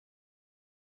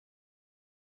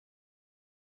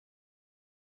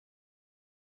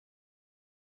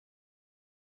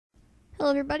Hello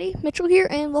everybody, Mitchell here,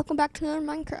 and welcome back to another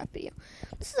Minecraft video.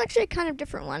 This is actually a kind of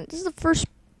different one. This is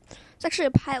it's actually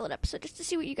a pilot episode, just to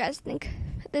see what you guys think.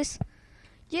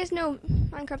 You guys know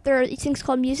Minecraft, there are these things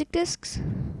called music discs?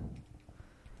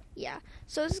 Yeah,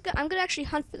 so I'm going to actually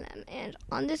hunt for them, and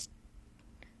on this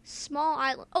small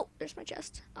island, oh, there's my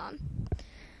chest.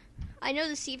 I know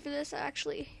the seed for this,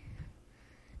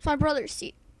 it's my brother's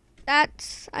seed. I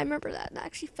remember that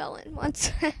actually fell in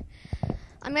once.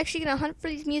 I'm actually gonna hunt for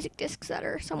these music discs that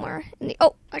are somewhere in the.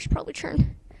 Oh, I should probably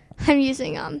turn. I'm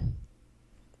using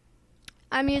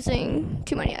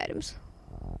too many items.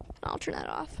 I'll turn that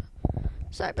off.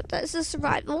 Sorry, but this is a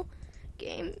survival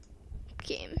game.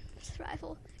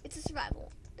 Survival. It's a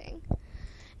survival thing.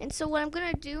 And so what I'm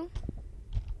gonna do,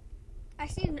 I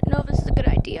just need to know if this is a good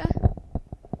idea.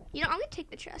 You know, I'm gonna take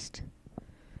the chest.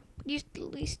 You at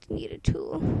least need a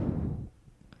tool. I'm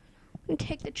gonna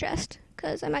take the chest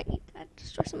because I might need that to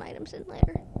store some items in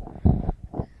later.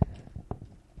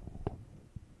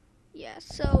 Yeah,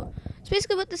 so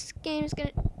basically what this game is gonna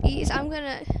be is I'm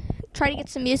gonna try to get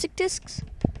some music discs,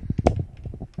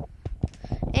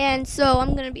 and so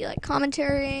I'm gonna be like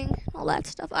commentating, all that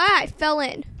stuff. I fell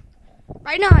in.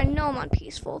 Right now I know I'm on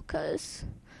peaceful because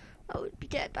I would be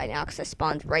dead by now because I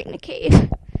spawned right in a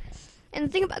cave. And the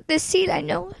thing about this seed I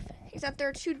know is that there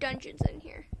are 2 dungeons in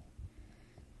here.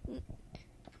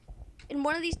 In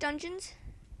one of these dungeons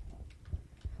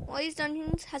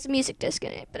has a music disc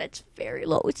in it, but it's very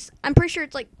low. I'm pretty sure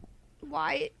it's like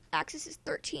y-axis is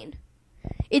 13.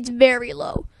 It's very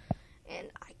low,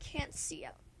 and I can't see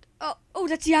out. Oh,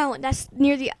 that's the island. That's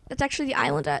actually the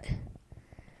island that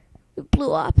it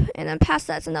blew up, and then past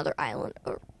that's another island.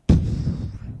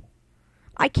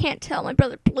 I can't tell. My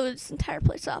brother blew this entire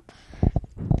place up.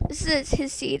 This is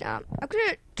his seed. I'm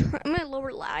gonna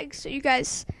lower lag so you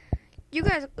guys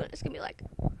it's gonna be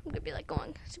like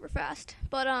going super fast,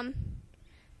 but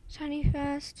tiny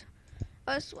fast.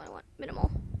 Oh, this is what I want,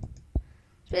 minimal.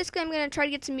 So basically, I'm gonna try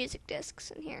to get some music discs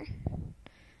in here,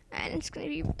 and it's gonna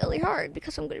be really hard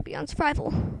because I'm gonna be on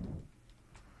survival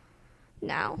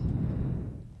now.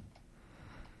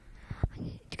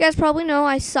 You guys probably know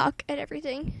I suck at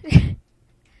everything.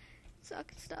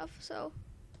 Suck at stuff. So,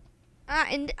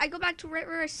 and I go back to right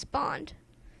where I spawned.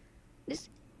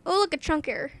 Oh, look, a chunk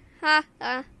error.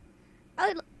 I'm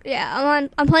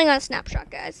playing on a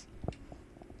snapshot, guys.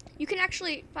 You can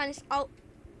actually find this.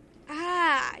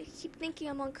 I keep thinking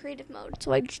I'm on creative mode,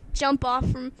 so I jump off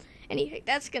from anything.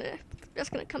 That's gonna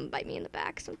come bite me in the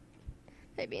back,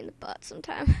 maybe in the butt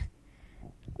sometime.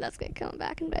 That's gonna come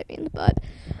back and bite me in the butt.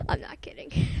 I'm not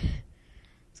kidding.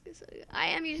 I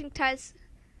am using Ty's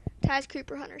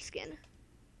Creeper Hunter skin.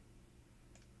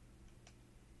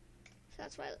 So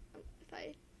that's why if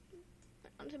I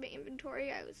onto my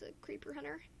inventory, I was a creeper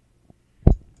hunter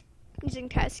using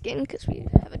Ty's skin because we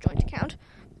have a joint account.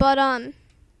 But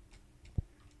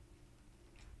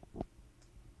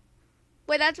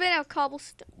wait, that's made out of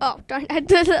cobblestone. Oh darn! I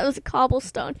thought that was a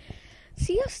cobblestone.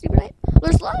 See how stupid I am?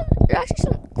 There's actually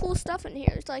some cool stuff in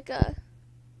here. It's like a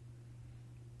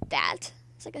dat.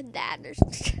 It's like a dat. I'm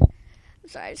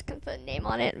sorry, I just couldn't put a name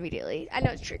on it immediately. I know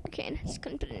it's sugarcane. I just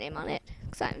couldn't put a name on it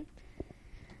because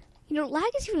lag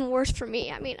is even worse for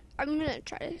me. I mean, I'm going to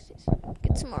try to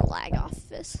get some more lag off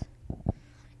this.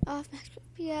 Off max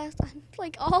FPS. I'm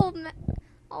like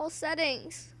all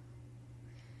settings.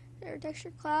 There are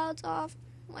texture clouds off.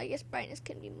 Well, I guess brightness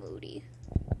can be moody.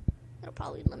 That'll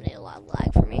probably eliminate a lot of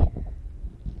lag for me.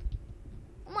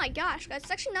 Oh my gosh, guys,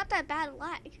 it's actually not that bad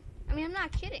lag. I mean, I'm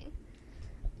not kidding.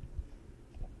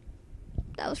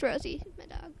 That was Rosie, my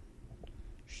dog.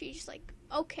 She's just like,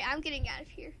 okay, I'm getting out of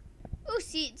here. Oh,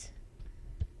 seeds.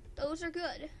 Those are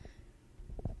good.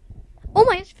 Oh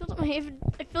my! I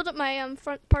filled up my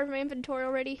front part of my inventory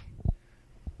already.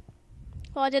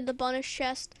 Well, I did the bonus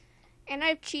chest, and I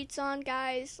have cheats on,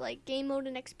 guys, like game mode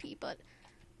and XP. But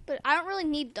I don't really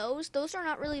need those. Those are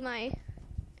not really my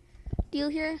deal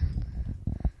here.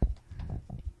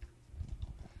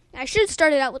 I should have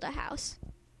started out with a house.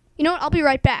 You know what? I'll be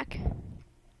right back.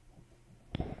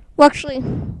 Well, actually,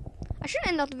 I should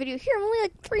end out the video here. I'm only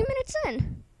like 3 minutes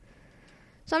in.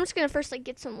 So I'm just going to first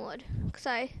get some wood.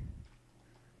 Because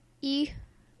it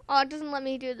doesn't let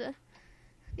me do the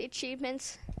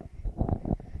achievements.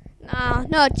 Nah,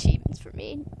 no achievements for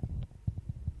me.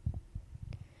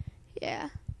 Yeah.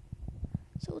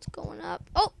 So what's going up?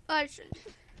 Oh, I should.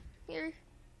 Here.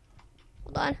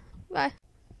 Hold on. Bye.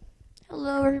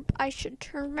 Hello, I should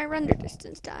turn my render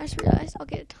distance down. I just realized I'll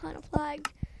get a ton of lag.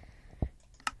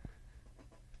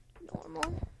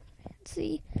 Normal.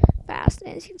 Fancy. Fast,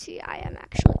 and as you can see, I'm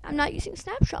not using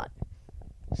snapshot.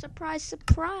 Surprise,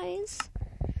 surprise.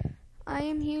 I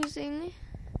am using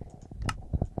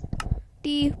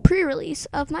the pre-release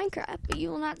of Minecraft, but you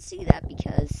will not see that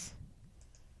because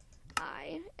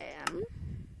I am...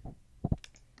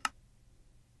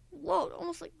 Whoa,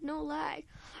 almost like no lag.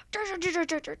 I'm looking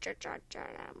at the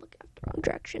wrong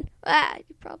direction. You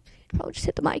probably just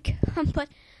hit the mic. But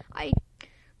I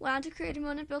went on to creative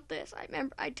mode and built this. I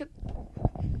remember I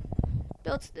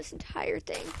built this entire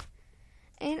thing.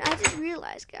 And I just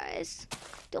realized, guys,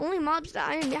 the only mobs that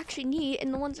I actually need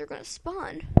and the ones that are going to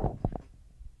spawn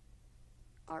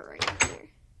are right here.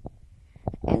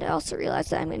 And I also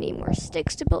realized that I'm going to need more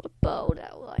sticks to build a bow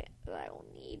that I will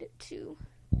need to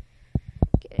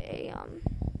get a,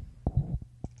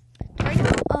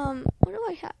 what do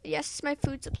I have? Yes, my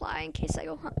food supply in case I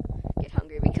get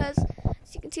hungry, because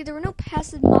as you can see, there were no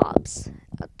passive mobs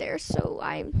out there, so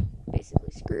I'm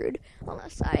basically screwed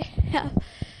unless I have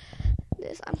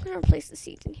this. I'm going to replace the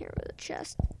seeds in here with a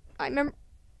chest. I remember,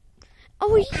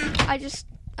 oh yeah,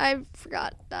 I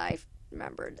forgot that I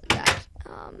remembered that,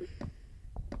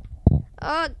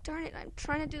 oh, darn it, I'm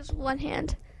trying to do this with one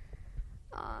hand.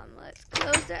 Let's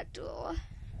close that door.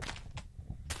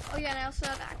 Oh yeah, and I also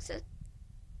have access.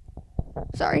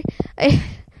 Sorry, I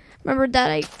remembered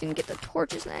that I didn't get the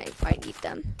torches and I need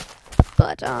them.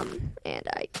 But, and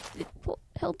I did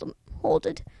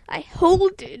holded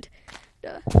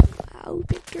the, wow,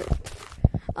 picture.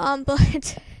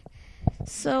 But,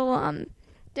 so,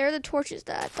 they're the torches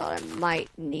that I thought I might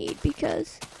need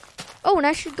because, oh, and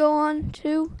I should go on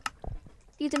to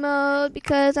easy mode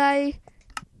because I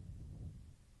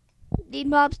need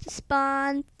mobs to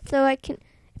spawn so I can,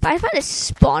 if I find a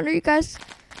spawner, you guys,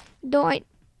 don't,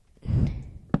 you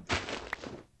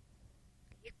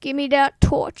give me that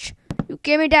torch. You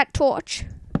give me that torch.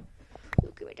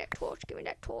 You give me that torch. Give me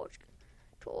that torch.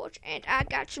 And I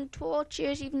got some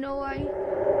torches, even though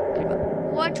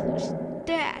what was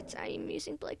that? I am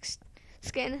using Blake's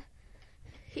skin.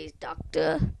 He's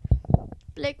Dr.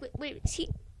 Blake. Wait, is he?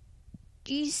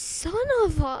 You son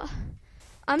of a...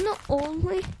 I'm the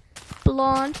only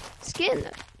blonde skin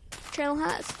that the channel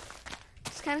has.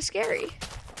 It's kind of scary.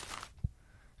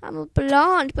 I'm a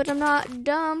blonde, but I'm not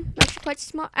dumb. I'm actually quite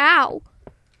smart. Ow!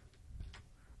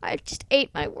 I just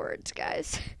ate my words,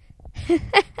 guys.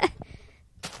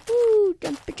 Ooh,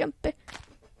 jumpy.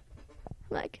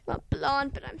 Like, I'm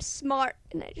blonde, but I'm smart,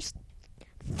 and I just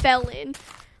fell in.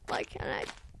 Like, and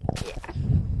yeah.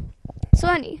 So,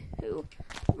 anywho,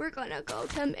 we're gonna go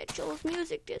to Mitchell's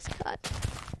Music Disc Hut.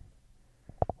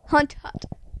 Hunt.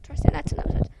 Try to say that's another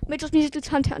sentence. Mitchell's Music Disc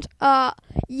Hunt.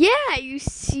 Yeah, you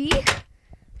see?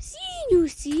 You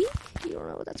see? You don't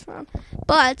know what that's from.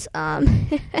 But,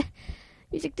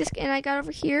 music disc, and I got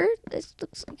over here. This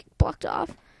looks like it blocked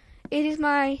off. It is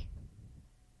my...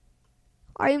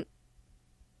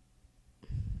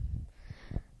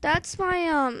 That's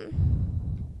my,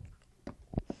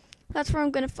 that's where I'm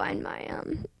gonna find my,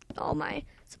 all my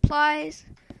supplies.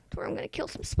 That's where I'm gonna kill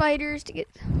some spiders to get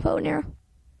bow and arrow.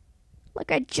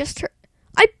 Like I just heard.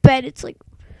 I bet it's like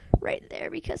right there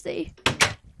because I'm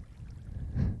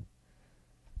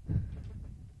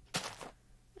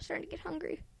starting to get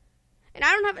hungry. And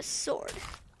I don't have a sword.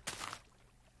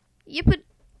 Yep.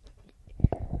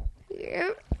 Yeah.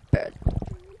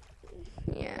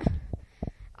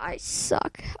 I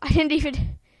suck. I didn't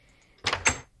even...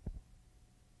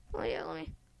 Oh yeah, let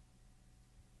me...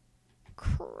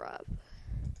 Crap.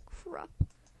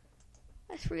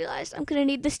 I just realized I'm gonna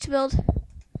need this to build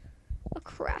a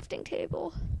crafting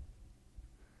table.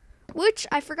 Which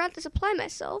I forgot to supply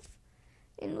myself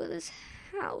in with this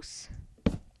house.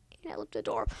 And I left the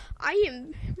door. I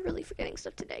am really forgetting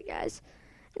stuff today, guys.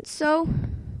 And so,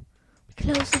 we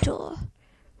close the door.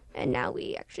 And now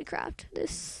we actually craft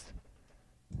this.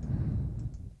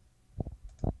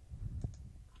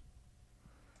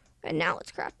 And now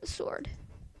let's craft the sword.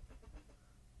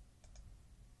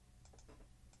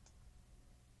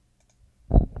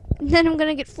 And then I'm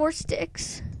gonna get 4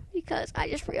 sticks because I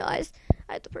just realized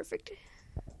I had the perfect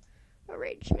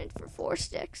arrangement for 4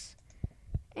 sticks.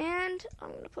 And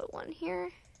I'm gonna put 1 here.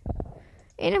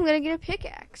 And I'm gonna get a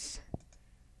pickaxe.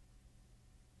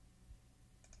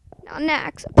 Not an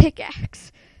axe, a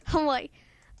pickaxe. I'm like,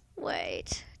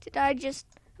 wait, did I just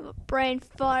have a brain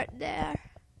fart there?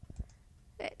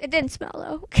 It didn't smell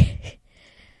though.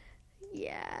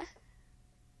 Yeah.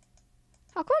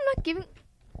 How come I'm not giving...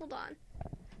 Hold on.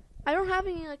 I don't have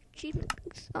any like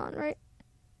achievements on, right?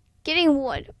 Getting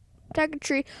wood. Attack a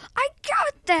tree. I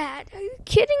got that! Are you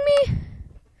kidding me?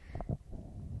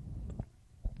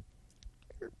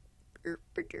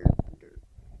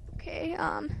 Okay,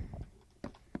 and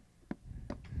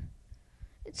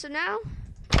so now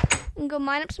I'm gonna go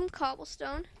mine up some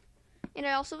cobblestone And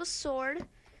I also have a sword in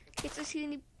case I see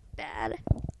any bad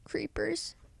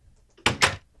creepers.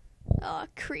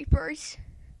 Creepers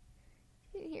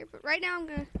in here. But right now I'm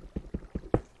gonna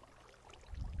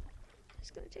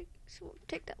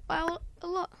take that while a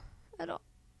lot at all.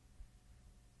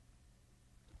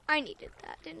 I needed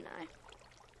that, didn't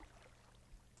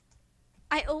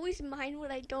I? I always mind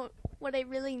what I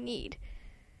really need.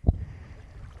 Are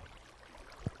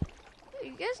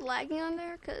you guys lagging on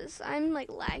there? Cause I'm like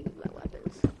lagging with my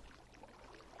weapons.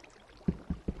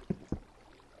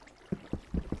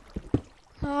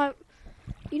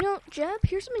 You know, Jeb,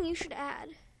 here's something you should add.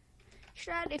 You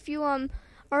should add if you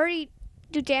already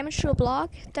do damage to a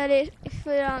block, that if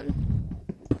it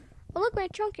oh look, my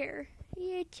chunk error.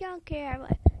 Yeah, chunk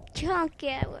error. Chunk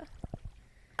error.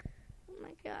 Oh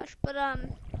my gosh. But I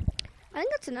think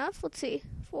that's enough. Let's see.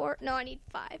 4. No, I need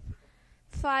 5.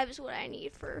 5 is what I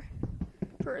need for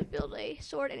to build a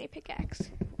sword and a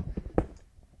pickaxe.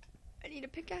 I need a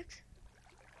pickaxe.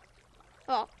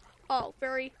 Oh,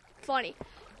 very funny.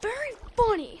 Very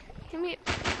funny. Give me.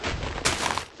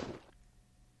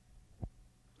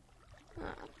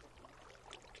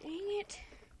 Dang it.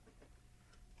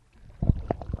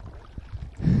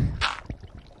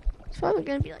 It's probably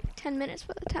gonna be like 10 minutes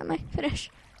by the time I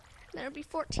finish. Then it'll be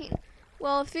 14.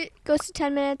 Well, if it goes to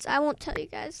 10 minutes, I won't tell you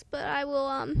guys, but I will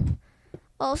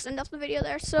I'll send off the video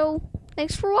there. So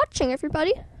thanks for watching,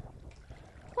 everybody.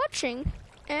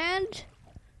 And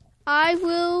I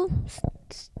will.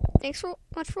 Thanks so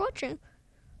much for watching.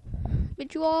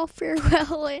 Bid you all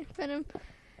farewell, Venom.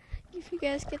 If you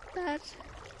guys get that.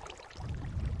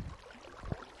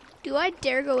 Do I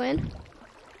dare go in?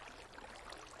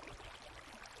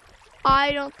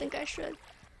 I don't think I should.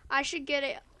 I should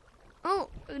get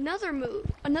another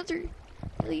move. Another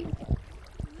move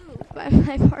by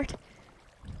my part.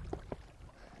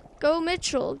 Go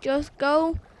Mitchell. Just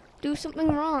go do something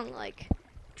wrong. Like,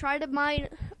 try to mine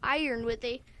iron with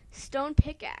a stone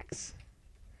pickaxe.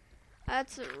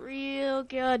 That's a real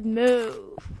good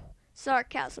move.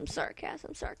 Sarcasm.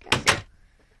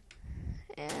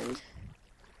 And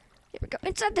here we go.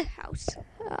 Inside the house.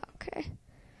 Okay.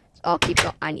 So I'll keep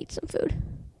going. I need some food.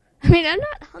 I mean, I'm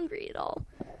not hungry at all.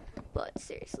 But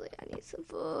seriously, I need some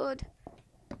food.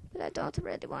 But I don't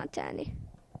really want any.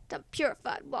 The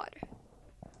purified water.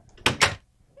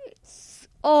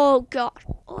 Oh, God.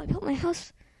 Oh, I built my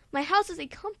house. My house is a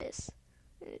compass.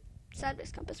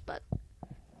 Sideways compass, but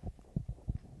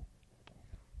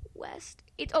west.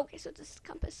 Okay, so this is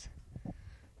compass.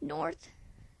 North,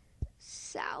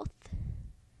 south,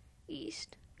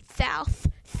 east, south.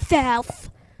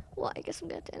 Well, I guess I'm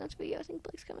gonna have to end this video. I think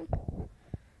Blake's coming.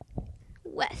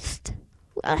 West.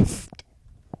 I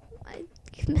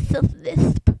give myself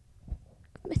this.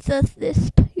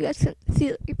 You guys can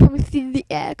see. You probably see the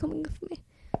air coming from my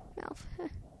mouth.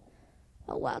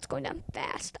 Oh wow, it's going down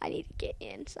fast. I need to get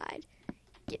inside.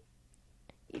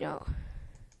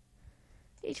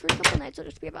 These first couple nights will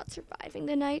just be about surviving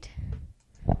the night.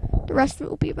 The rest of it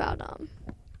will be about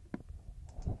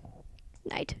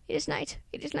night. It's nice.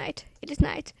 It's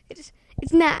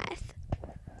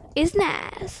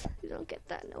nice. You don't get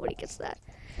that. Nobody gets that.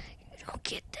 You don't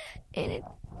get that. And it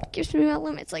gives me my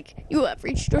limits. Like, you have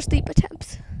reached your sleep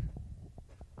attempts.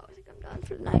 Oh, I think I'm done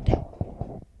for the night.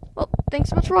 Well, thanks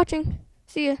so much for watching.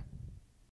 See ya.